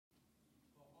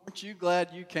Aren't you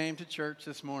glad you came to church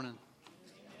this morning?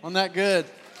 Wasn't that good?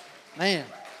 Man,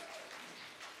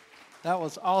 that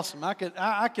was awesome. I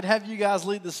could have you guys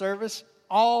lead the service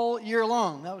all year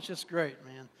long. That was just great,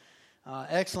 man.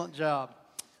 Excellent job.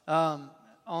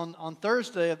 On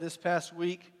Thursday of this past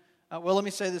week, let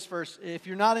me say this first. If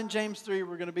you're not in James 3,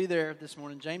 we're going to be there this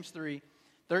morning, James 3,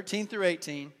 13 through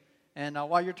 18. And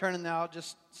while you're turning now, I'll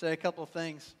just say a couple of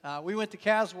things. We went to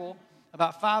Caswell,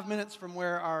 about 5 minutes from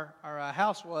where our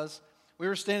house was. We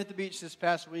were staying at the beach this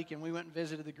past week, and we went and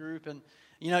visited the group. And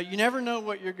you never know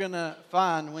what you're going to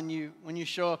find when you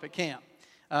show up at camp.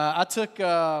 I took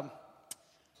 10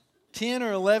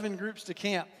 or 11 groups to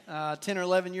camp, 10 or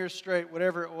 11 years straight,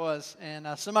 whatever it was. And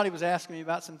somebody was asking me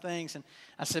about some things, and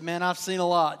I said, man, I've seen a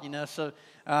lot, so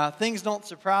things don't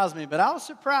surprise me. But I was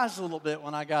surprised a little bit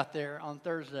when I got there on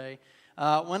Thursday.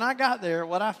 When I got there,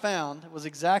 what I found was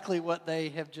exactly what they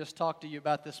have just talked to you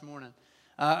about this morning.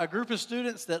 A group of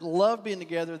students that love being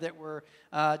together, that were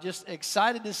just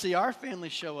excited to see our family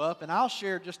show up. And I'll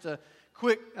share just a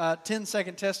quick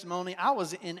 10-second testimony. I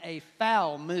was in a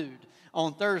foul mood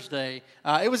on Thursday.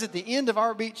 It was at the end of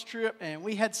our beach trip, and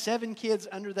we had 7 kids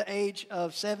under the age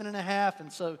of 7.5.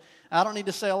 And so I don't need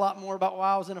to say a lot more about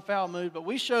why I was in a foul mood, but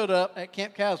we showed up at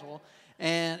Camp Caswell,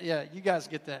 and yeah, you guys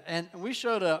get that. And we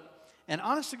showed up. And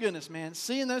honest to goodness, man,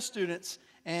 seeing those students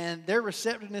and their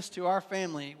receptiveness to our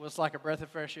family was like a breath of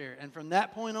fresh air. And from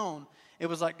that point on, it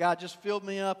was like God just filled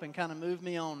me up and kind of moved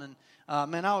me on. And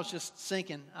man, I was just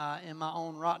sinking in my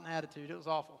own rotten attitude. It was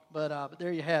awful, but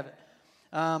there you have it.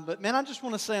 But man, I just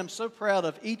want to say I'm so proud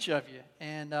of each of you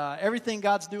and everything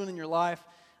God's doing in your life.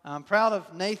 I'm proud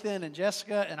of Nathan and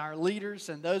Jessica and our leaders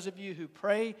and those of you who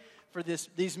pray for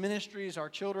these ministries, our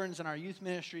children's and our youth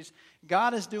ministries.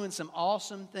 God is doing some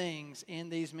awesome things in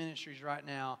these ministries right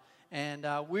now. And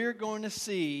we're going to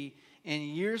see in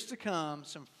years to come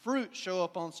some fruit show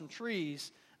up on some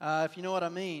trees, if you know what I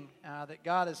mean, that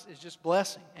God is just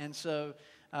blessing. And so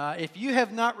if you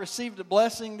have not received a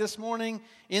blessing this morning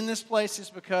in this place, it's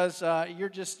because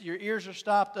your ears are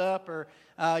stopped up or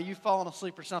you've fallen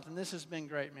asleep or something. This has been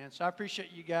great, man. So I appreciate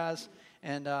you guys.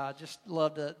 And just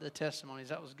loved the testimonies.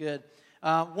 That was good.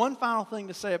 One final thing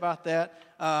to say about that.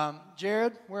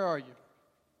 Jared, where are you?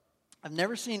 I've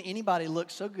never seen anybody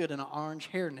look so good in an orange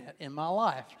hairnet in my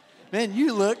life. Man,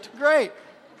 you looked great.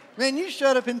 Man, you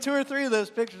showed up in 2 or 3 of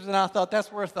those pictures, and I thought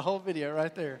that's worth the whole video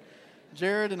right there.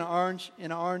 Jared in an orange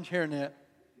hairnet.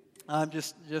 I'm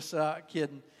just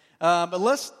kidding. But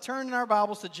let's turn in our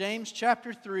Bibles to James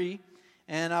chapter 3,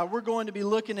 and we're going to be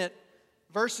looking at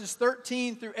verses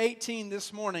 13 through 18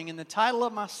 this morning, and the title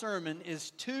of my sermon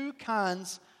is Two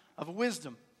Kinds of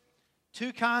Wisdom.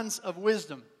 2 kinds of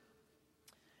wisdom.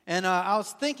 And I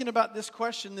was thinking about this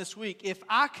question this week. If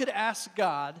I could ask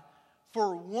God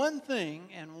for one thing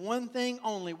and one thing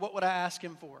only, what would I ask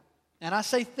Him for? And I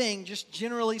say thing, just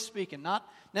generally speaking, not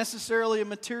necessarily a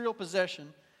material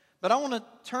possession, but I want to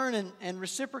turn and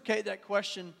reciprocate that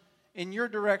question in your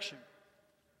direction.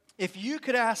 If you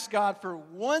could ask God for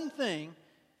one thing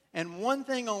and one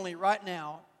thing only right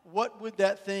now, what would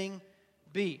that thing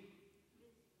be?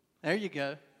 There you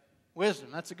go. Wisdom,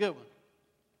 that's a good one.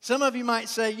 Some of you might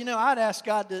say, I'd ask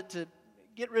God to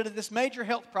get rid of this major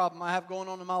health problem I have going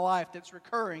on in my life that's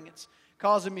recurring. It's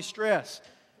causing me stress.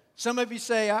 Some of you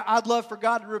say, I'd love for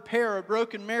God to repair a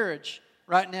broken marriage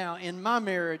right now in my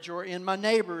marriage or in my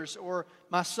neighbor's or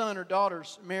my son or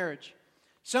daughter's marriage.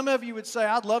 Some of you would say,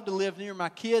 I'd love to live near my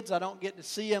kids. I don't get to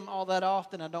see them all that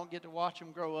often. I don't get to watch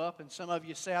them grow up. And some of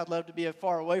you say, I'd love to be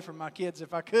far away from my kids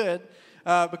if I could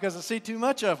because I see too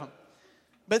much of them.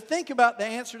 But think about the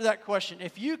answer to that question.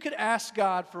 If you could ask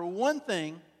God for one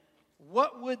thing,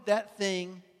 what would that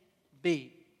thing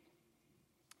be?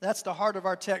 That's the heart of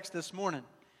our text this morning.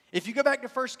 If you go back to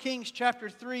 1 Kings chapter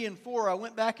 3 and 4, I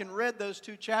went back and read those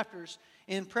 2 chapters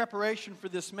in preparation for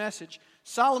this message.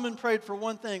 Solomon prayed for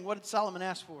one thing. What did Solomon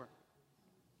ask for?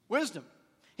 Wisdom.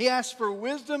 He asked for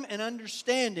wisdom and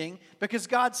understanding because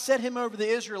God set him over the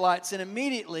Israelites, and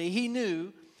immediately he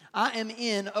knew, I am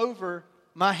in over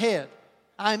my head.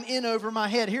 I'm in over my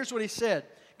head. Here's what he said.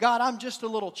 God, I'm just a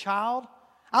little child.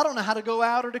 I don't know how to go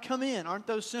out or to come in. Aren't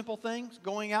those simple things,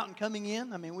 going out and coming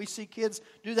in? I mean, we see kids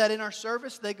do that in our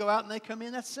service. They go out and they come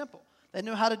in. That's simple. They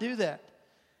know how to do that.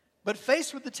 But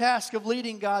faced with the task of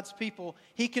leading God's people,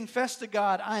 he confessed to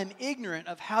God, I am ignorant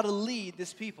of how to lead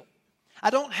this people.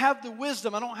 I don't have the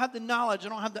wisdom, I don't have the knowledge, I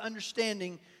don't have the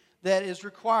understanding that is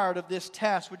required of this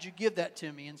task. Would you give that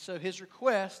to me? And so his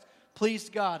request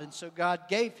pleased God, and so God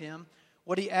gave him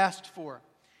what he asked for.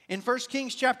 In 1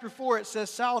 Kings chapter 4, it says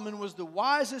Solomon was the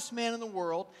wisest man in the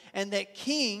world, and that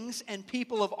kings and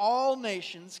people of all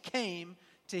nations came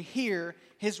to hear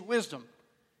His wisdom.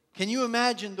 Can you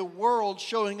imagine the world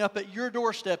showing up at your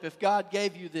doorstep if God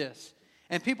gave you this?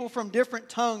 And people from different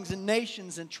tongues and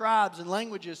nations and tribes and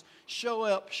languages show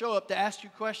up to ask you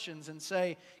questions and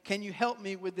say, can you help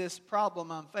me with this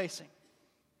problem I'm facing?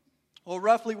 Well,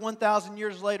 roughly 1,000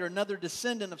 years later, another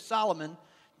descendant of Solomon,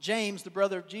 James, the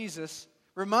brother of Jesus,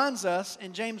 reminds us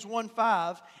in James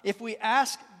 1:5, if we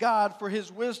ask God for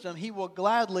His wisdom, He will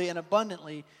gladly and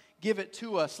abundantly give it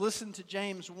to us. Listen to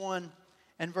James 1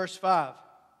 and verse 5.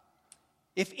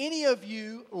 If any of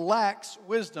you lacks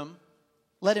wisdom,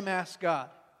 let him ask God,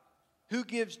 who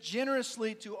gives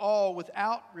generously to all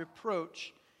without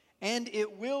reproach, and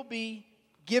it will be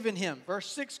given him. Verse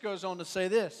 6 goes on to say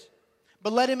this,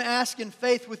 but let him ask in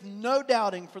faith with no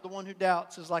doubting, for the one who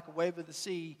doubts is like a wave of the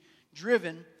sea,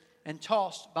 driven and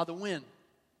tossed by the wind.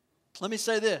 Let me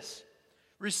say this,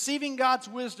 receiving God's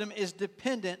wisdom is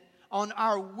dependent on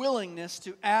our willingness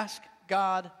to ask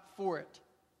God for it.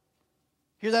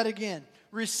 Hear that again.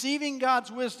 Receiving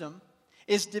God's wisdom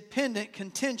is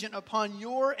contingent upon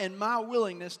your and my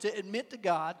willingness to admit to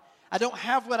God, I don't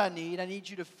have what I need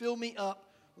you to fill me up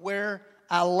where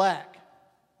I lack.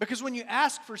 Because when you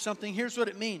ask for something, here's what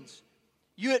it means.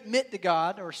 You admit to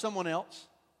God or someone else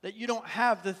that you don't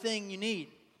have the thing you need.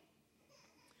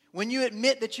 When you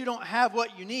admit that you don't have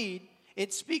what you need,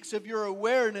 it speaks of your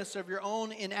awareness of your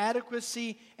own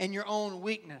inadequacy and your own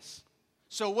weakness.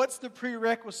 So what's the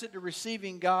prerequisite to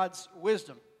receiving God's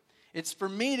wisdom? It's for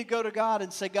me to go to God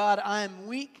and say, God, I am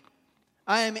weak,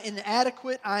 I am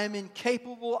inadequate, I am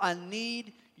incapable, I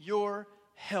need your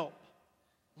help.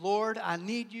 Lord, I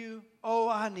need you, oh,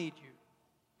 I need you.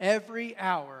 Every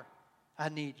hour, I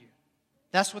need you.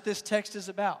 That's what this text is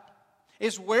about.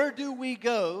 Is where do we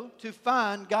go to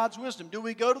find God's wisdom? Do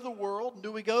we go to the world?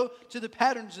 Do we go to the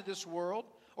patterns of this world?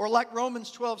 Or like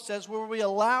Romans 12 says, where we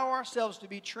allow ourselves to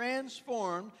be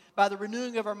transformed by the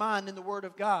renewing of our mind in the Word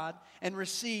of God and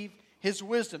receive His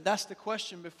wisdom? That's the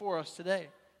question before us today.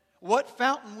 What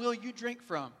fountain will you drink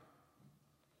from?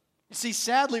 You see,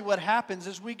 sadly what happens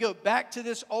is we go back to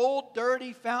this old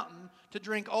dirty fountain to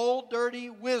drink old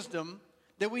dirty wisdom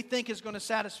that we think is going to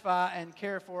satisfy and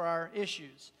care for our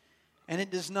issues. And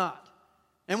it does not.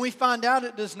 And we find out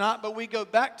it does not, but we go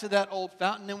back to that old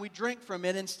fountain and we drink from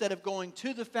it instead of going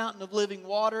to the fountain of living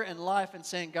water and life and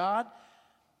saying, God,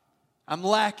 I'm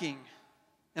lacking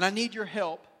and I need your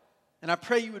help. And I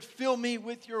pray you would fill me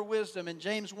with your wisdom. And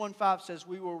James 1:5 says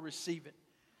we will receive it.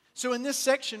 So in this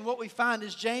section, what we find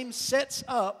is James sets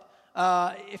up,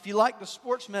 if you like the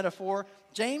sports metaphor,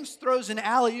 James throws an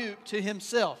alley-oop to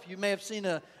himself. You may have seen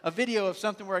a video of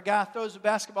something where a guy throws a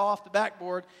basketball off the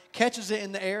backboard, catches it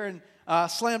in the air, and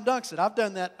slam dunks it. I've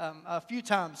done that a few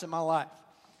times in my life.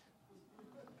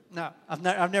 No,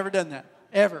 I've never done that.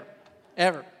 Ever.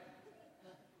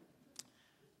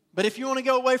 But if you want to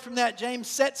go away from that, James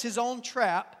sets his own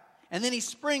trap, and then he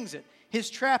springs it. His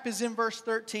trap is in verse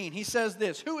 13. He says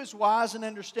this, who is wise and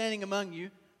understanding among you?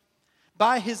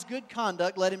 By his good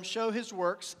conduct, let him show his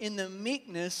works in the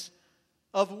meekness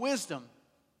of wisdom.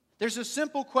 There's a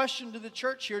simple question to the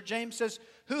church here. James says,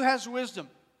 who has wisdom?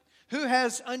 Who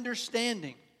has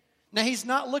understanding? Now, he's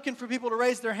not looking for people to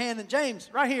raise their hand. And James,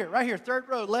 right here, third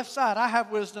row, left side, I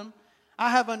have wisdom.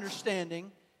 I have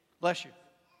understanding. Bless you.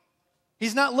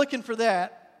 He's not looking for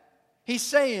that. He's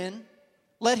saying,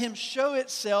 let him show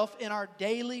itself in our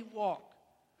daily walk.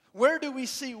 Where do we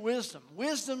see wisdom?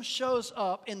 Wisdom shows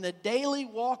up in the daily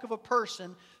walk of a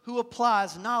person who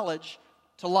applies knowledge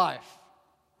to life.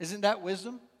 Isn't that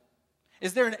wisdom?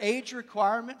 Is there an age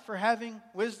requirement for having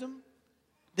wisdom?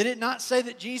 Did it not say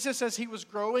that Jesus, as he was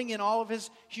growing in all of his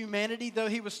humanity, though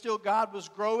he was still God, was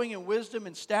growing in wisdom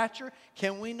and stature?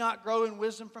 Can we not grow in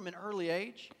wisdom from an early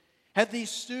age? Have these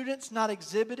students not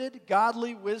exhibited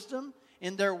godly wisdom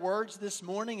in their words this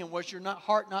morning? And was your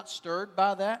heart not stirred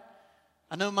by that?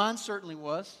 I know mine certainly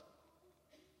was.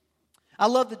 I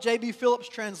love the J.B. Phillips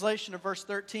translation of verse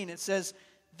 13. It says,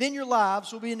 then your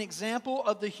lives will be an example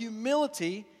of the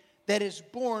humility that is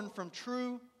born from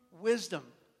true wisdom.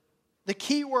 The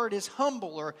key word is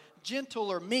humble or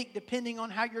gentle or meek, depending on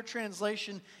how your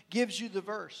translation gives you the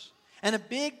verse. And a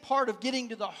big part of getting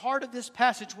to the heart of this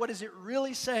passage, what is it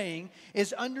really saying,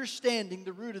 is understanding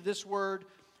the root of this word,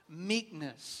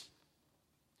 meekness.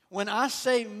 When I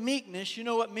say meekness, you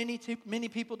know what many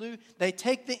people do? They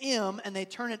take the M and they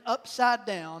turn it upside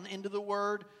down into the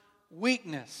word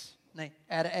weakness. And they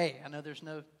add an A. I know there's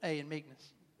no A in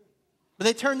meekness. But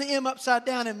they turn the M upside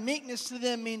down, and meekness to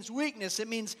them means weakness. It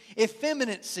means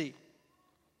effeminacy.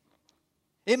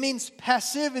 It means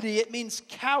passivity. It means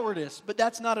cowardice. But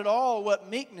that's not at all what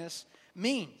meekness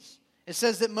means. It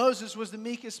says that Moses was the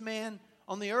meekest man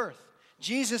on the earth.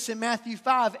 Jesus in Matthew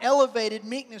 5 elevated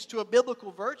meekness to a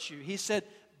biblical virtue. He said,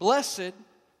 "Blessed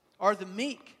are the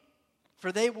meek,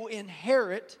 for they will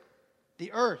inherit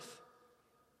the earth."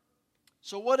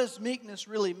 So what does meekness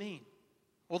really mean?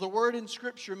 Well, the word in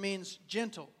Scripture means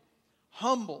gentle,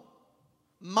 humble,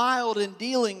 mild in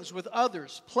dealings with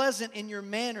others, pleasant in your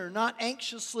manner, not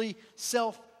anxiously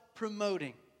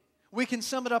self-promoting. We can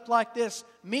sum it up like this: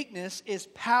 meekness is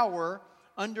power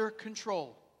under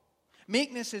control.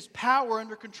 Meekness is power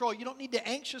under control. You don't need to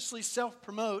anxiously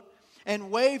self-promote and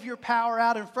wave your power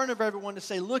out in front of everyone to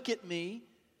say, "Look at me."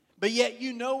 But yet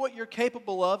you know what you're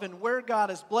capable of and where God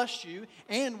has blessed you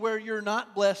and where you're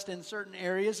not blessed in certain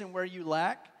areas and where you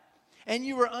lack. And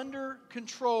you are under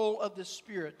control of the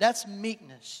Spirit. That's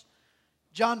meekness.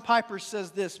 John Piper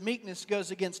says this: meekness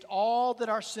goes against all that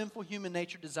our sinful human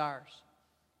nature desires.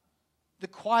 The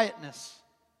quietness,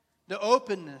 the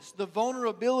openness, the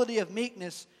vulnerability of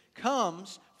meekness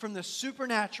comes from the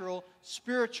supernatural,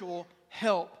 spiritual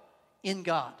help in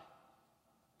God.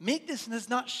 Meekness does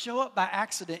not show up by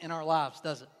accident in our lives,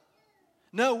 does it?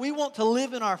 No, we want to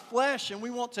live in our flesh and we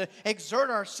want to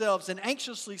exert ourselves and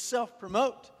anxiously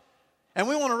self-promote. And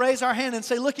we want to raise our hand and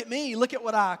say, "Look at me, look at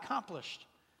what I accomplished."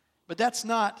 But that's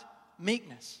not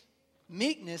meekness.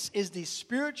 Meekness is the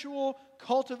spiritual,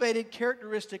 cultivated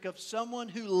characteristic of someone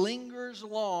who lingers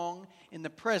long in the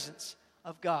presence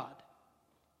of God.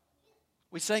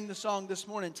 We sang the song this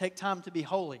morning, "Take Time to Be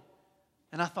Holy."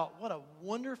 And I thought, what a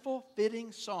wonderful,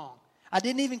 fitting song. I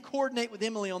didn't even coordinate with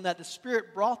Emily on that. The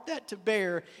Spirit brought that to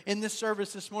bear in this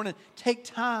service this morning. Take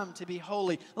time to be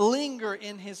holy. Linger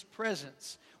in His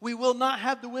presence. We will not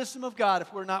have the wisdom of God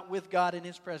if we're not with God in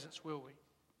His presence, will we?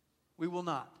 We will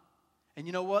not. And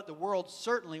you know what? The world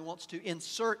certainly wants to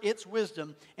insert its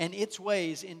wisdom and its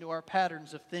ways into our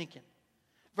patterns of thinking.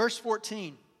 Verse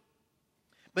 14.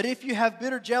 "But if you have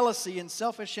bitter jealousy and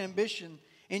selfish ambition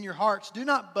in your hearts, do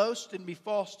not boast and be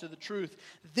false to the truth.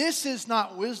 This is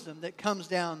not wisdom that comes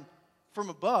down from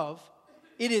above.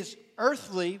 It is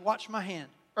earthly," watch my hand,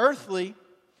 "earthly,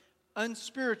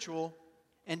 unspiritual,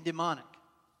 and demonic."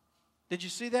 Did you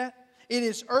see that? It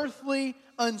is earthly,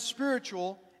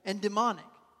 unspiritual, and demonic.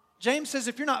 James says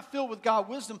if you're not filled with God's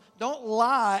wisdom, don't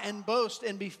lie and boast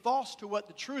and be false to what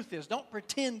the truth is. Don't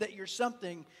pretend that you're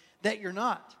something that you're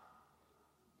not.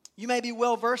 You may be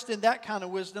well versed in that kind of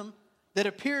wisdom that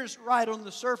appears right on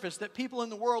the surface, that people in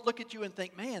the world look at you and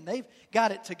think, "Man, they've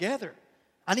got it together.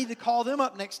 I need to call them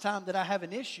up next time that I have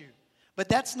an issue." But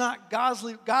that's not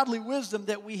godly wisdom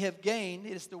that we have gained.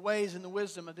 It is the ways and the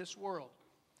wisdom of this world.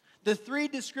 The three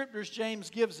descriptors James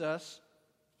gives us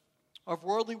of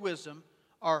worldly wisdom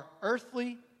are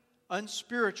earthly,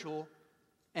 unspiritual,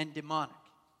 and demonic.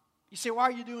 You say, "Why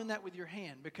are you doing that with your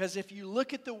hand?" Because if you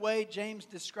look at the way James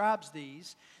describes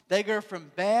these, they go from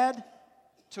bad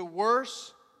to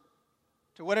worse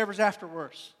to whatever's after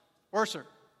worse. Worser,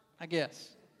 I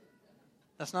guess.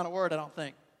 That's not a word, I don't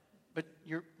think. But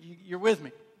you're with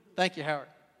me. Thank you, Howard.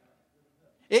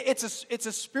 It's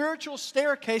a spiritual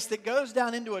staircase that goes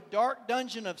down into a dark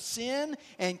dungeon of sin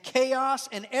and chaos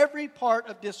and every part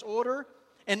of disorder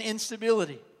and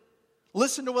instability.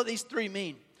 Listen to what these three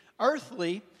mean.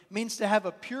 Earthly means to have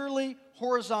a purely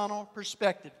horizontal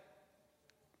perspective.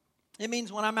 It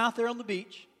means when I'm out there on the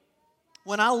beach,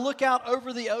 when I look out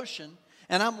over the ocean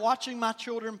and I'm watching my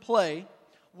children play,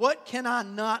 what can I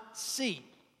not see?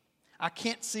 I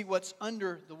can't see what's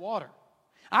under the water.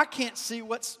 I can't see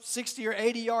what's 60 or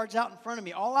 80 yards out in front of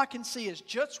me. All I can see is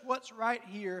just what's right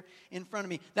here in front of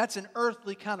me. That's an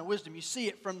earthly kind of wisdom. You see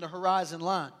it from the horizon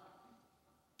line.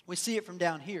 We see it from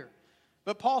down here.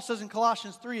 But Paul says in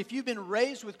Colossians 3, if you've been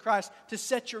raised with Christ, to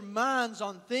set your minds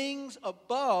on things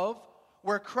above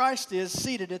where Christ is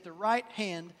seated at the right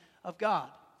hand of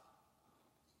God.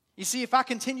 You see, if I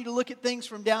continue to look at things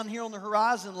from down here on the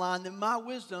horizon line, then my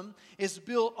wisdom is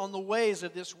built on the ways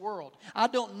of this world. I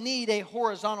don't need a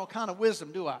horizontal kind of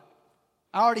wisdom, do I?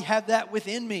 I already have that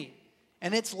within me,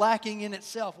 and it's lacking in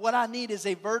itself. What I need is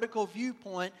a vertical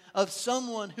viewpoint of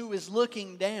someone who is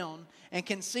looking down and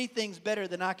can see things better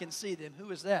than I can see them.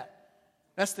 Who is that?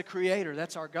 That's the Creator.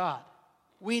 That's our God.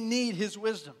 We need His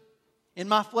wisdom. In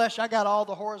my flesh, I got all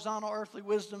the horizontal earthly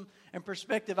wisdom and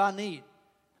perspective I need.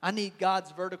 I need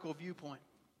God's vertical viewpoint.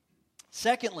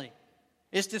 Secondly,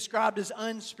 it's described as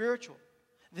unspiritual.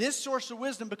 This source of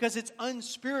wisdom, because it's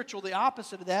unspiritual, the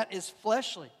opposite of that is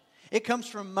fleshly. It comes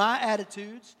from my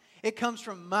attitudes. It comes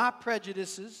from my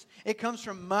prejudices. It comes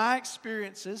from my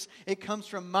experiences. It comes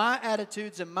from my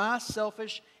attitudes and my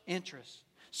selfish interests.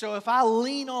 So if I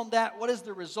lean on that, what is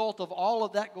the result of all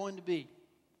of that going to be?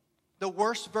 The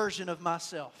worst version of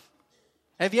myself.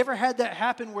 Have you ever had that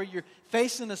happen where you're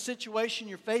facing a situation,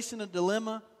 you're facing a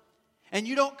dilemma, and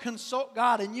you don't consult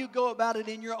God and you go about it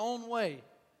in your own way?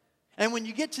 And when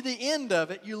you get to the end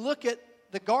of it, you look at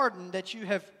the garden that you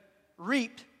have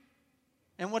reaped,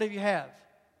 and what do you have?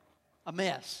 A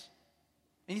mess.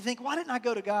 And you think, why didn't I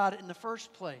go to God in the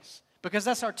first place? Because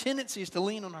that's our tendency, is to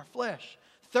lean on our flesh.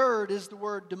 Third is the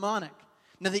word demonic.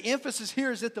 Now, the emphasis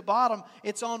here is at the bottom.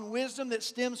 It's on wisdom that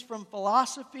stems from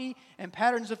philosophy and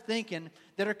patterns of thinking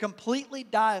that are completely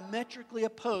diametrically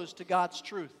opposed to God's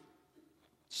truth.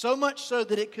 So much so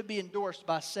that it could be endorsed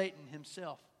by Satan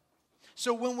himself.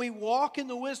 So when we walk in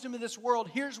the wisdom of this world,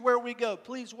 here's where we go.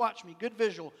 Please watch me. Good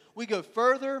visual. We go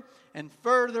further and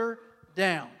further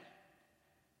down.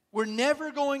 We're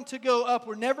never going to go up.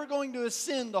 We're never going to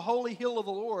ascend the holy hill of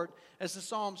the Lord, as the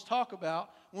Psalms talk about,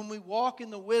 when we walk in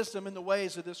the wisdom and the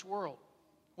ways of this world.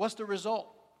 What's the result?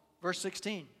 Verse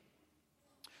 16.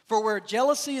 For where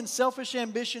jealousy and selfish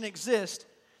ambition exist,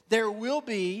 there will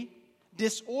be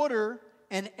disorder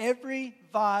and every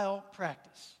vile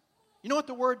practice. You know what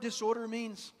the word disorder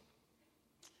means?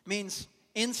 It means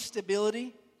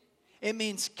instability. It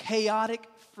means chaotic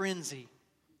frenzy.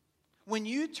 When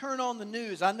you turn on the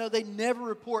news, I know they never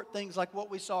report things like what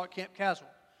we saw at Camp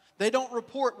Caswell. They don't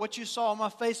report what you saw on my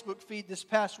Facebook feed this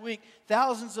past week.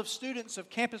 Thousands of students of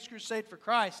Campus Crusade for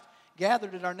Christ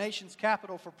gathered at our nation's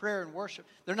capital for prayer and worship.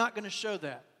 They're not going to show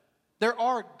that. There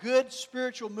are good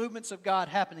spiritual movements of God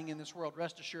happening in this world,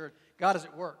 rest assured. God is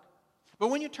at work. But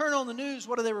when you turn on the news,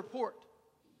 what do they report?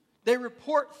 They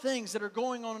report things that are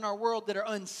going on in our world that are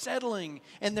unsettling,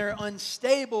 and they're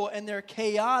unstable, and they're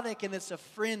chaotic, and it's a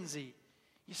frenzy.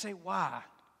 You say, why?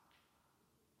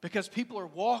 Because people are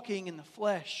walking in the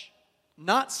flesh,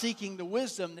 not seeking the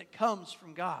wisdom that comes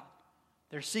from God.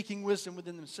 They're seeking wisdom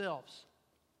within themselves.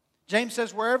 James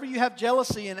says, wherever you have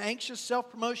jealousy and anxious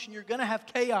self-promotion, you're going to have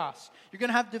chaos. You're going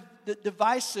to have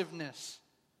divisiveness.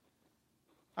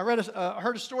 I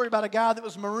heard a story about a guy that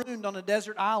was marooned on a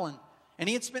desert island. And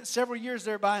he had spent several years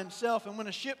there by himself. And when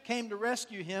a ship came to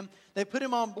rescue him, they put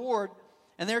him on board.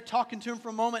 And they're talking to him for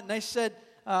a moment. And they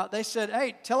said,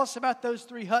 hey, tell us about those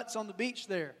 3 huts on the beach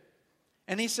there.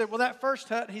 And he said, well, that first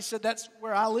hut, he said, that's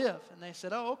where I live. And they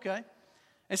said, oh, okay.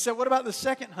 They said, what about the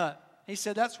second hut? He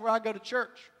said, that's where I go to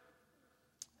church.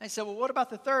 They said, well, what about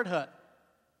the third hut?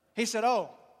 He said, oh,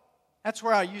 that's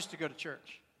where I used to go to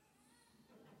church.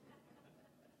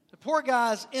 The poor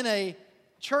guy's in a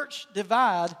church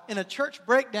divide, in a church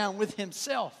breakdown with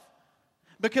himself.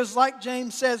 Because like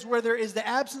James says, where there is the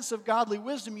absence of godly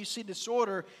wisdom, you see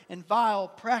disorder and vile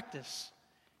practice.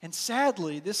 And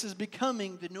sadly, this is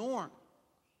becoming the norm.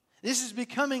 This is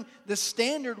becoming the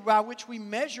standard by which we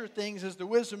measure things as the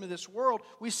wisdom of this world.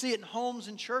 We see it in homes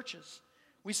and churches.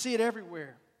 We see it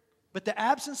everywhere. But the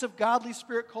absence of godly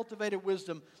spirit-cultivated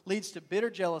wisdom leads to bitter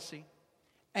jealousy,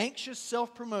 anxious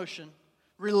self-promotion,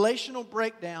 relational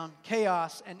breakdown,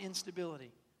 chaos, and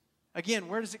instability. Again,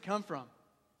 where does it come from?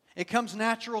 It comes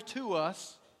natural to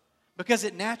us because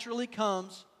it naturally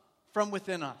comes from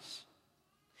within us.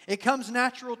 It comes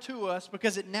natural to us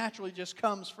because it naturally just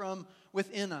comes from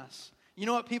within us. You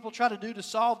know what people try to do to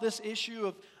solve this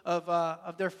issue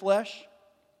of their flesh?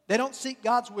 They don't seek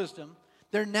God's wisdom.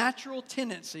 Their natural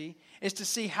tendency is to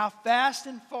see how fast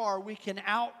and far we can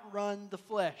outrun the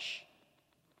flesh.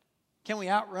 Can we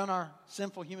outrun our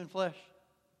sinful human flesh?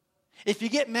 If you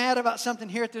get mad about something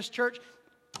here at this church,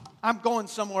 I'm going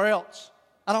somewhere else.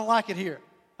 I don't like it here.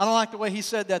 I don't like the way he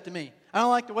said that to me. I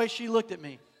don't like the way she looked at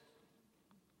me.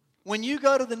 When you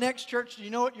go to the next church, do you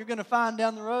know what you're going to find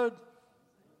down the road?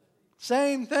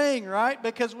 Same thing, right?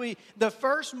 Because the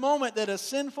first moment that a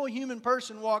sinful human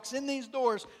person walks in these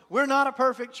doors, we're not a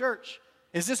perfect church.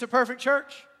 Is this a perfect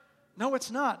church? No,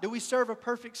 it's not. Do we serve a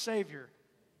perfect Savior?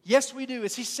 Yes, we do.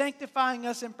 Is He sanctifying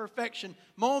us in perfection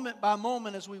moment by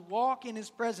moment as we walk in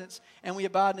His presence and we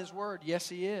abide in His Word? Yes,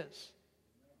 He is.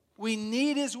 We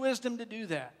need His wisdom to do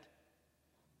that.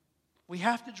 We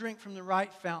have to drink from the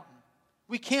right fountain.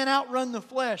 We can't outrun the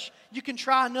flesh. You can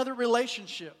try another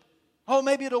relationship. Oh,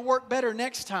 maybe it'll work better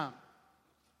next time.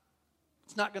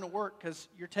 It's not going to work because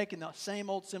you're taking the same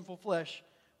old sinful flesh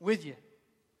with you.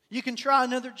 You can try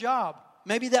another job.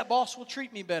 Maybe that boss will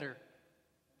treat me better.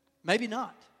 Maybe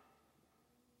not.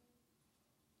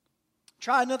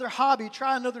 Try another hobby,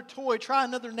 try another toy, try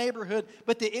another neighborhood.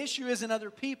 But the issue isn't other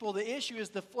people. The issue is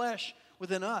the flesh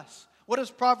within us. What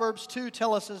does Proverbs 2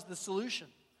 tell us as the solution?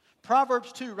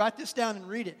 Proverbs 2, write this down and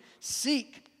read it.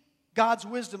 Seek God's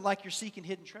wisdom like you're seeking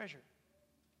hidden treasure.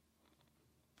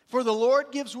 For the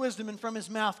Lord gives wisdom, and from His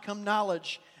mouth come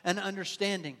knowledge and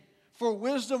understanding. For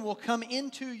wisdom will come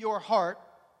into your heart,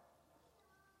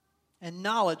 and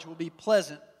knowledge will be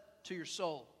pleasant to your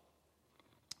soul.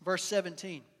 Verse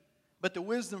 17, but the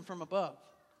wisdom from above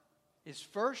is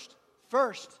first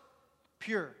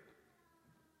pure,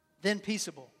 then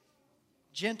peaceable,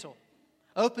 gentle,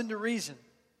 open to reason,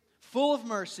 full of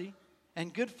mercy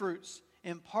and good fruits,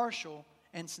 impartial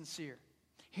and sincere.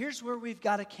 Here's where we've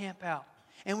got to camp out.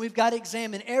 And we've got to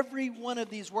examine every one of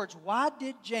these words. Why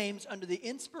did James, under the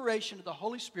inspiration of the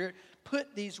Holy Spirit,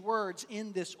 put these words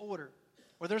in this order?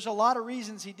 Well, there's a lot of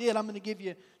reasons he did. I'm going to give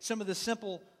you some of the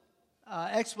simple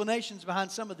explanations behind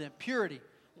some of them. Purity.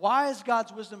 Why is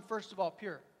God's wisdom, first of all,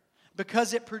 pure?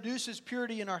 Because it produces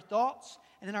purity in our thoughts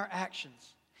and in our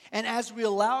actions. And as we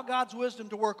allow God's wisdom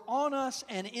to work on us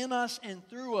and in us and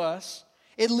through us,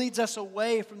 it leads us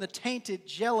away from the tainted,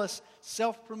 jealous,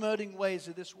 self-promoting ways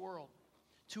of this world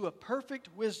to a perfect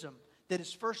wisdom that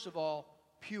is, first of all,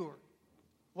 pure.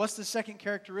 What's the second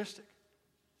characteristic?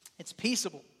 It's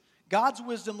peaceable. God's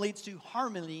wisdom leads to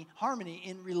harmony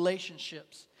in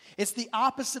relationships. It's the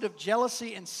opposite of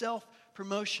jealousy and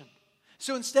self-promotion.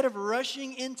 So instead of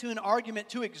rushing into an argument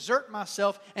to exert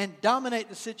myself and dominate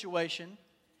the situation,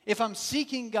 if I'm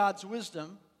seeking God's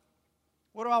wisdom,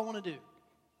 what do I want to do?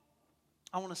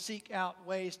 I want to seek out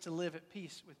ways to live at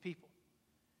peace with people.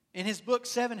 In his book,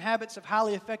 7 Habits of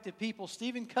Highly Effective People,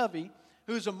 Stephen Covey,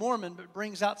 who's a Mormon but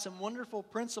brings out some wonderful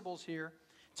principles here,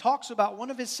 talks about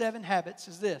one of his 7 habits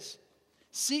is this: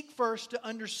 seek first to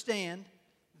understand,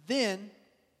 then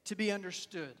to be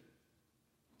understood.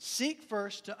 Seek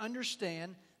first to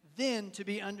understand, then to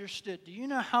be understood. Do you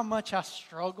know how much I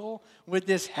struggle with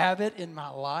this habit in my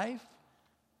life?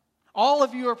 All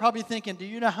of you are probably thinking, do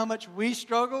you know how much we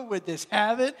struggle with this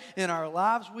habit in our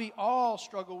lives? We all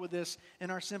struggle with this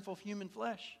in our sinful human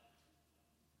flesh.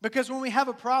 Because when we have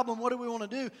a problem, what do we want to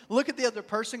do? Look at the other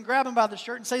person, grab them by the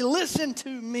shirt and say, listen to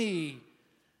me.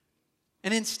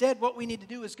 And instead, what we need to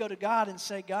do is go to God and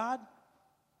say, God,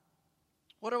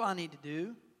 what do I need to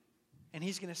do? And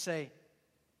He's going to say,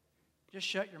 just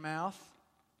shut your mouth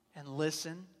and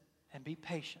listen and be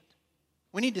patient.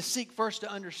 We need to seek first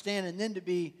to understand and then to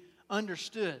be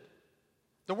understood.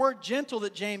 The word gentle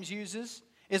that James uses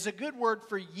is a good word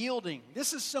for yielding.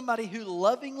 This is somebody who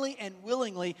lovingly and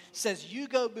willingly says, you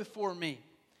go before me.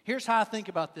 Here's how I think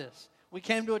about this. We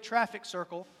came to a traffic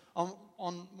circle on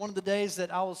one of the days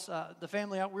that I was, the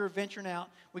family out, we were venturing out.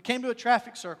 We came to a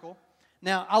traffic circle.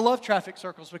 Now, I love traffic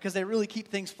circles because they really keep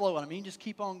things flowing. I mean, you just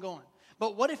keep on going.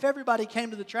 But what if everybody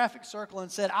came to the traffic circle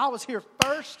and said, I was here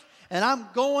first, and I'm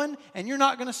going, and you're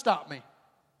not going to stop me?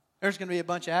 There's going to be a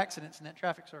bunch of accidents in that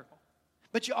traffic circle.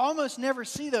 But you almost never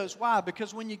see those. Why?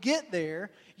 Because when you get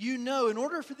there, you know in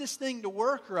order for this thing to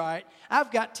work right,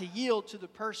 I've got to yield to the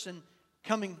person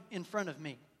coming in front of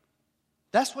me.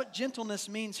 That's what gentleness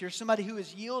means here, somebody who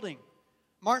is yielding.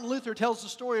 Martin Luther tells the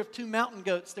story of 2 mountain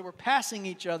goats that were passing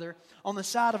each other on the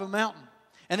side of a mountain.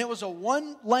 And it was a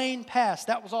 1-lane pass,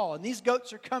 that was all. And these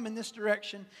goats are coming this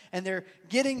direction, and they're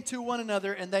getting to one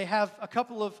another, and they have a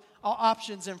couple of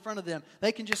options in front of them.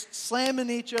 They can just slam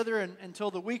into each other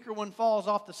until the weaker one falls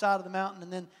off the side of the mountain,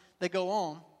 and then they go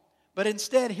on. But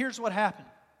instead, here's what happened.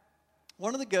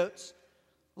 One of the goats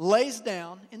lays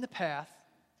down in the path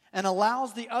and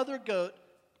allows the other goat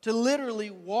to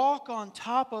literally walk on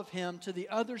top of him to the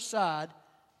other side.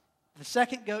 The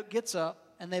second goat gets up,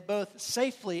 and they both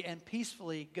safely and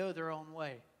peacefully go their own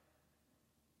way.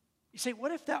 You say,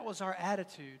 what if that was our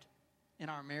attitude in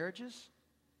our marriages,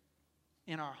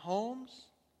 in our homes,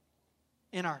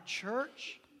 in our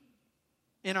church,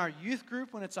 in our youth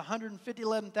group when it's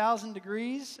 11,000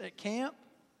 degrees at camp?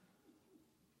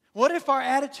 What if our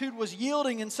attitude was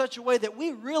yielding in such a way that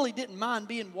we really didn't mind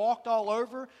being walked all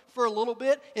over for a little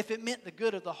bit if it meant the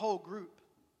good of the whole group?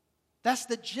 That's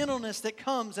the gentleness that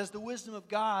comes as the wisdom of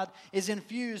God is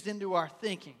infused into our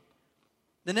thinking.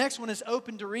 The next one is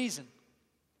open to reason.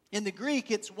 In the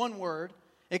Greek, it's one word.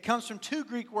 It comes from 2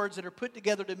 Greek words that are put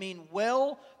together to mean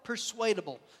well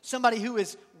persuadable. Somebody who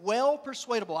is well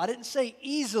persuadable. I didn't say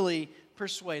easily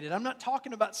persuaded. I'm not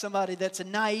talking about somebody that's a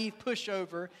naive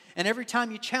pushover, and every time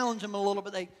you challenge them a little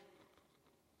bit,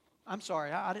 I'm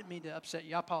sorry, I didn't mean to upset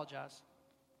you. I apologize.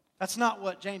 That's not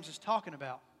what James is talking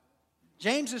about.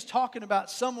 James is talking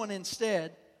about someone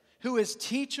instead who is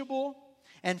teachable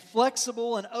and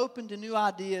flexible and open to new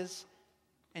ideas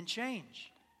and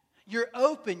change. You're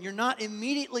open. You're not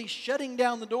immediately shutting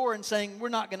down the door and saying, we're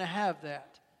not going to have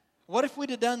that. What if we'd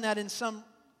have done that in some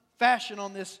fashion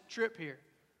on this trip here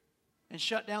and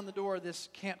shut down the door of this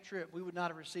camp trip? We would not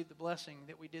have received the blessing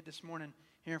that we did this morning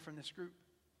hearing from this group.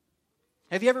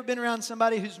 Have you ever been around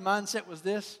somebody whose mindset was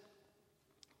this?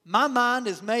 My mind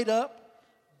is made up.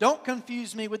 Don't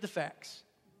confuse me with the facts.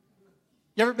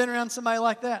 You ever been around somebody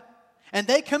like that? And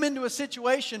they come into a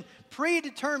situation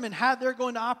predetermined how they're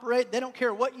going to operate. They don't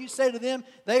care what you say to them.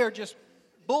 They are just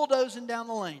bulldozing down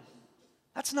the lane.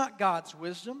 That's not God's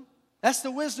wisdom. That's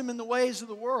the wisdom in the ways of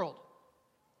the world.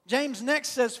 James next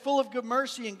says, full of good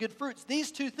mercy and good fruits.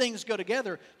 These two things go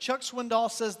together. Chuck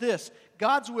Swindoll says this,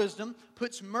 God's wisdom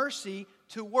puts mercy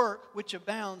to work, which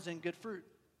abounds in good fruit.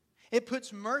 It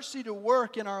puts mercy to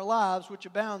work in our lives, which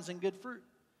abounds in good fruit.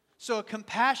 So a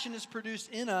compassion is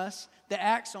produced in us that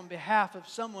acts on behalf of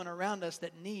someone around us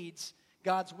that needs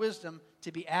God's wisdom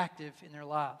to be active in their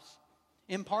lives.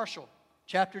 Impartial,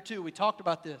 chapter 2, we talked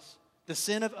about this. The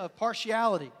sin of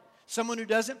partiality. Someone who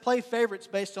doesn't play favorites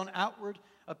based on outward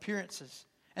appearances.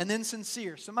 And then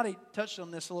sincere. Somebody touched on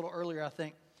this a little earlier, I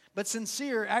think. But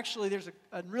sincere, actually, there's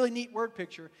a really neat word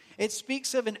picture. It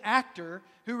speaks of an actor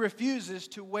who refuses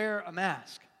to wear a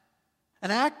mask.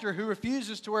 An actor who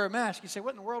refuses to wear a mask. You say,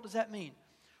 what in the world does that mean?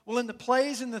 Well, in the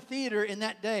plays in the theater in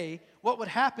that day, what would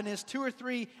happen is 2 or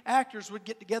 3 actors would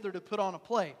get together to put on a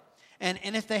play. And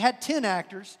if they had 10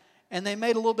 actors and they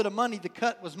made a little bit of money, the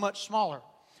cut was much smaller.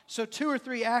 So 2 or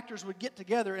 3 actors would get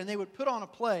together and they would put on a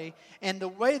play. And the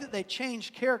way that they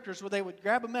changed characters was they would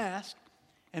grab a mask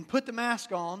and put the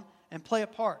mask on and play a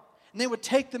part. And they would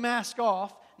take the mask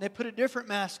off and they put a different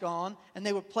mask on and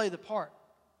they would play the part.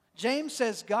 James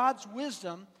says God's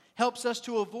wisdom helps us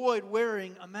to avoid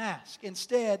wearing a mask.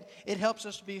 Instead, it helps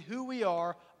us to be who we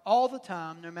are all the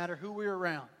time, no matter who we're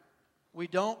around. We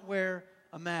don't wear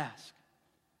a mask.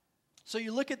 So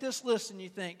you look at this list and you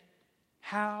think,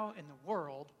 how in the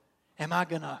world am I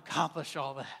going to accomplish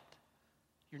all that?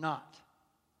 You're not.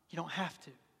 You don't have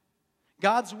to.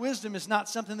 God's wisdom is not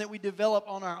something that we develop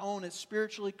on our own. It's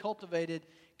spiritually cultivated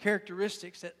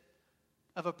characteristics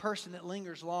of a person that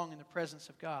lingers long in the presence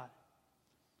of God.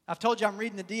 I've told you I'm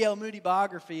reading the D.L. Moody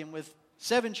biography, and with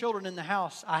 7 children in the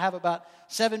house, I have about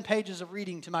 7 pages of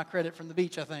reading to my credit from the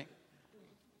beach, I think.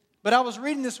 But I was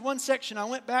reading this one section I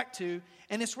went back to,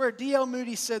 and it's where D.L.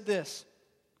 Moody said this.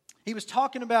 He was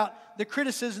talking about the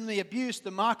criticism, the abuse,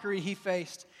 the mockery he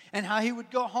faced, and how he would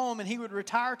go home and he would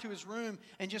retire to his room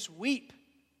and just weep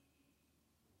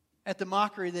at the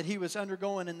mockery that he was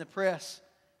undergoing in the press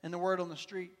and the word on the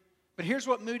street. But here's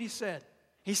what Moody said.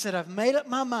 He said, I've made up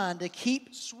my mind to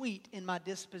keep sweet in my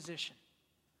disposition.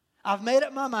 I've made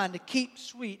up my mind to keep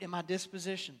sweet in my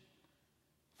disposition.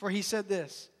 For he said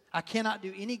this, I cannot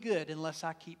do any good unless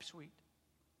I keep sweet.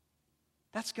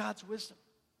 That's God's wisdom.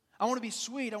 I want to be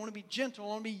sweet. I want to be gentle. I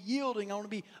want to be yielding. I want to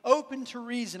be open to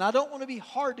reason. I don't want to be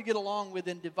hard to get along with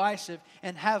and divisive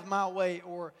and have my way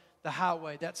or the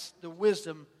highway. That's the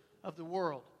wisdom of the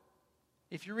world.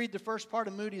 If you read the first part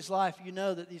of Moody's life, you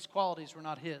know that these qualities were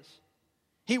not his.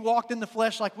 He walked in the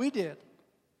flesh like we did.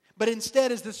 But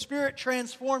instead, as the Spirit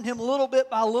transformed him little bit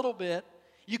by little bit,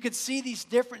 you could see these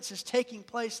differences taking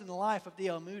place in the life of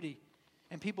D.L. Moody.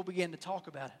 And people began to talk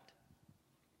about it.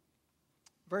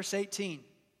 Verse 18.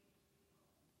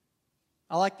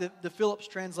 I like the Phillips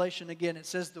translation again. It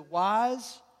says, the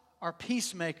wise are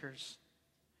peacemakers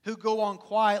who go on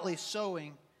quietly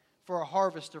sowing for a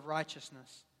harvest of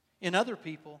righteousness in other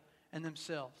people and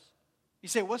themselves. You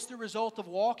say, what's the result of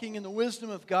walking in the wisdom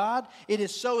of God? It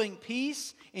is sowing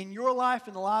peace in your life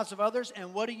and the lives of others.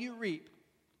 And what do you reap?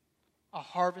 A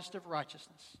harvest of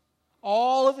righteousness.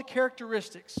 All of the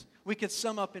characteristics we could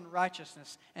sum up in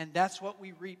righteousness. And that's what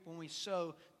we reap when we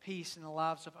sow peace in the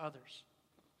lives of others.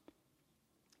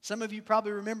 Some of you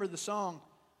probably remember the song.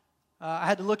 I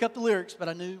had to look up the lyrics, but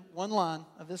I knew one line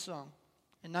of this song.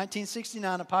 In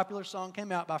 1969, a popular song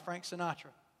came out by Frank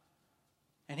Sinatra.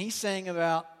 And he sang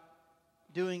about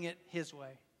doing it his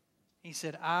way. He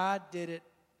said, I did it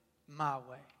my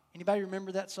way. Anybody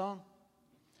remember that song?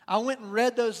 I went and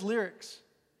read those lyrics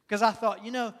because I thought,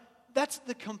 that's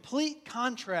the complete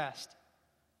contrast,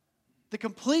 the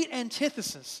complete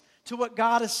antithesis to what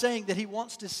God is saying that He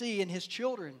wants to see in His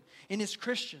children, in His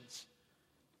Christians.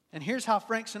 And here's how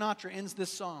Frank Sinatra ends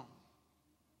this song.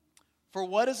 For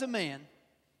what is a man,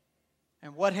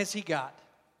 and what has he got?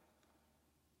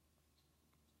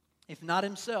 If not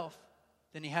himself,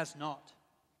 then he has naught.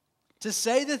 To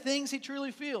say the things he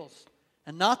truly feels,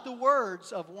 and not the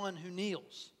words of one who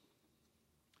kneels.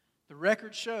 The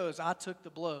record shows I took the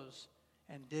blows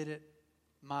and did it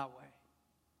my way.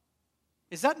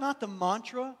 Is that not the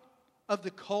mantra of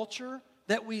the culture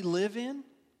that we live in?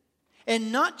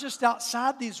 And not just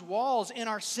outside these walls, in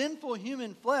our sinful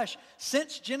human flesh.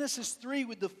 Since Genesis 3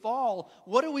 with the fall,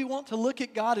 what do we want to look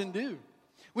at God and do?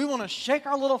 We want to shake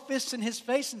our little fists in His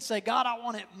face and say, God, I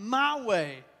want it my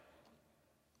way.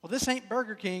 Well, this ain't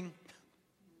Burger King.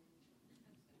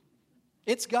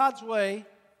 It's God's way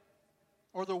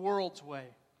or the world's way.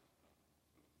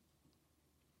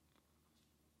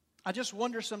 I just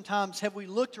wonder sometimes, have we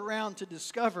looked around to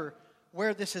discover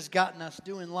where this has gotten us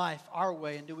doing life our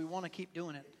way, and do we want to keep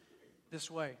doing it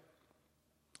this way?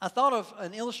 I thought of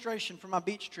an illustration from my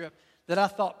beach trip that I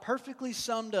thought perfectly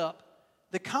summed up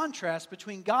the contrast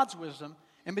between God's wisdom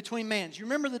and between man's. You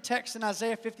remember the text in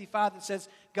Isaiah 55 that says,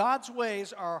 God's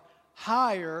ways are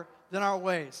higher than our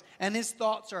ways, and His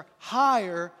thoughts are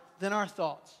higher than our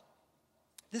thoughts.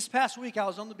 This past week I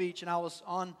was on the beach, and I was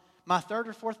on my third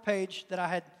or fourth page that I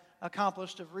had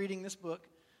accomplished of reading this book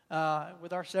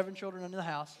with our 7 children in the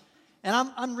house. And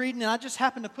I'm reading, and I just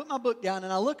happened to put my book down,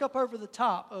 and I look up over the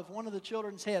top of one of the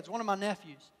children's heads, one of my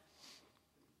nephews.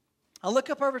 I look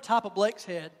up over top of Blake's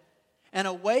head, and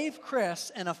a wave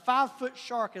crest and a 5-foot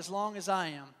shark as long as I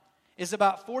am is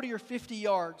about 40 or 50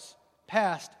 yards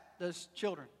past those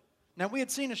children. Now, we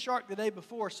had seen a shark the day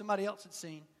before, somebody else had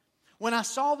seen. When I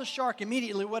saw the shark,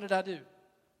 immediately, what did I do?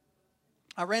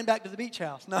 I ran back to the beach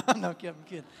house. No, I'm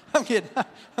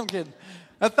kidding.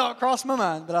 That thought crossed my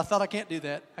mind, but I thought I can't do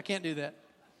that.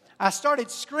 I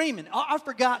started screaming. I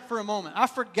forgot for a moment. I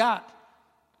forgot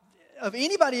of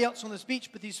anybody else on this beach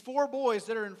but these 4 boys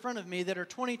that are in front of me that are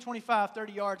 20, 25,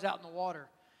 30 yards out in the water.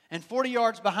 And 40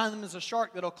 yards behind them is a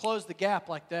shark that'll close the gap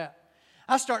like that.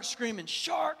 I start screaming,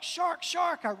 shark, shark,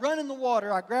 shark. I run in the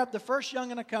water. I grab the first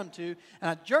young'un I come to,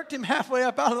 and I jerked him halfway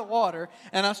up out of the water,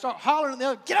 and I start hollering at the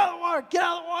other, get out of the water, get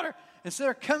out of the water. And so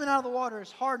they're coming out of the water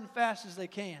as hard and fast as they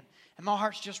can. And my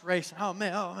heart's just racing. Oh,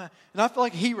 man. And I feel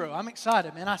like a hero. I'm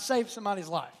excited, man. I saved somebody's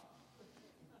life.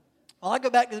 Well, I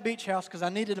go back to the beach house because I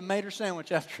needed a Mater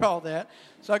sandwich after all that.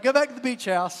 So I go back to the beach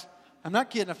house. I'm not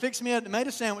kidding. I fix me a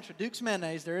tomato sandwich with Duke's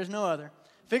mayonnaise. There is no other.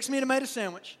 Fix me a tomato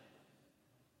sandwich.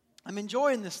 I'm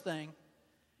enjoying this thing.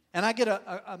 And I get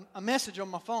a message on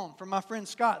my phone from my friend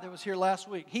Scott that was here last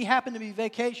week. He happened to be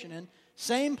vacationing,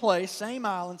 same place, same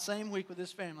island, same week with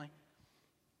his family.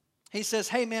 He says,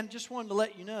 hey, man, just wanted to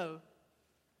let you know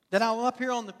that I'm up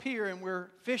here on the pier and we're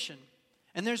fishing.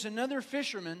 And there's another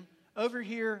fisherman over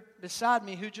here beside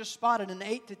me who just spotted an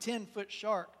 8 to 10 foot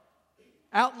shark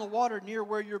out in the water near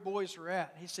where your boys are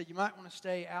at. He said, you might want to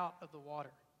stay out of the water.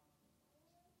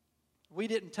 We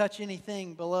didn't touch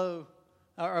anything below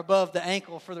or above the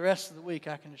ankle for the rest of the week,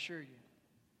 I can assure you.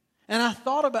 And I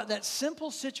thought about that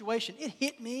simple situation. It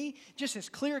hit me just as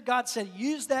clear. God said,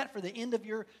 use that for the end of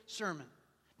your sermon.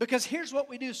 Because here's what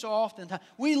we do so often.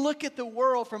 We look at the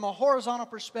world from a horizontal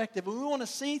perspective, and we want to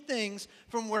see things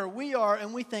from where we are,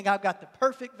 and we think, I've got the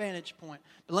perfect vantage point.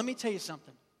 But let me tell you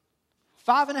something.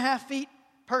 5.5 feet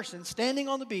person standing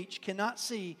on the beach cannot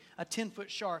see a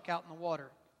 10-foot shark out in the water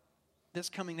that's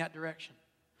coming that direction.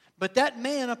 But that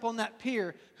man up on that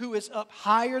pier who is up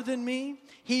higher than me,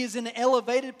 he is in an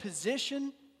elevated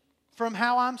position from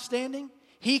how I'm standing.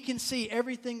 He can see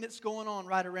everything that's going on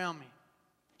right around me.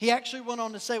 He actually went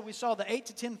on to say we saw the 8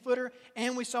 to 10 footer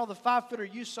and we saw the 5 footer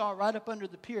you saw right up under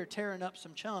the pier tearing up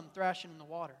some chum, thrashing in the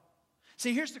water.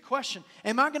 See, here's the question.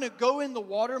 Am I going to go in the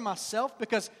water myself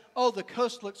because, the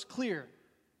coast looks clear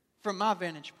from my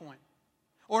vantage point?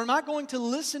 Or am I going to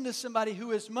listen to somebody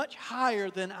who is much higher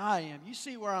than I am? You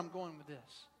see where I'm going with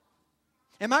this.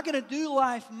 Am I going to do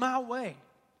life my way?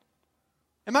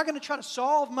 Am I going to try to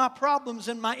solve my problems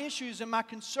and my issues and my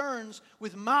concerns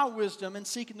with my wisdom and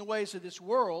seeking the ways of this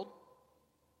world?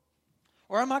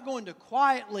 Or am I going to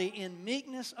quietly, in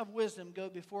meekness of wisdom, go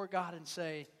before God and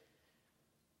say,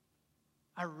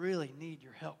 I really need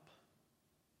your help.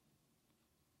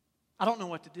 I don't know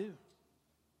what to do.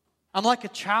 I'm like a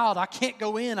child. I can't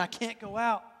go in. I can't go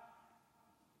out.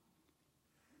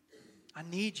 I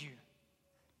need you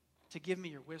to give me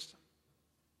your wisdom.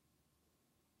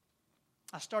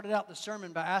 I started out the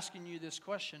sermon by asking you this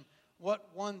question. What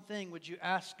one thing would you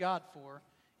ask God for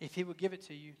if He would give it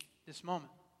to you this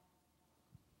moment?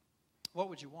 What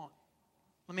would you want?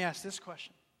 Let me ask this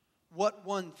question. What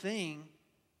one thing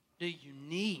do you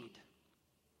need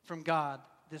from God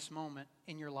this moment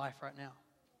in your life right now?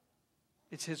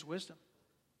 It's His wisdom.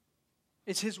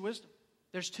 It's His wisdom.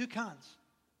 There's 2 kinds.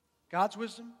 God's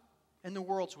wisdom and the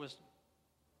world's wisdom.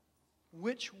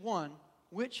 Which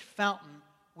fountain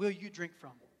will you drink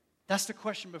from? That's the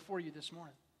question before you this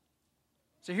morning.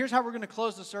 So here's how we're going to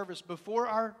close the service. Before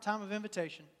our time of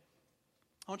invitation,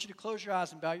 I want you to close your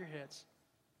eyes and bow your heads.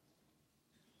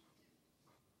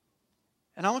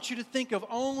 And I want you to think of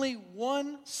only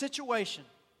one situation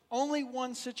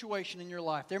in your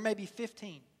life. There may be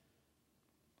 15.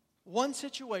 One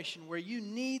situation where you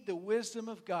need the wisdom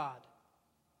of God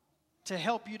to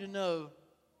help you to know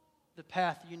the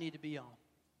path you need to be on.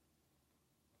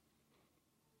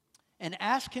 And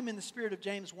ask Him in the spirit of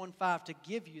James 1:5 to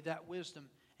give you that wisdom,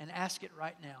 and ask it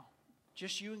right now.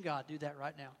 Just you and God, do that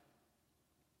right now.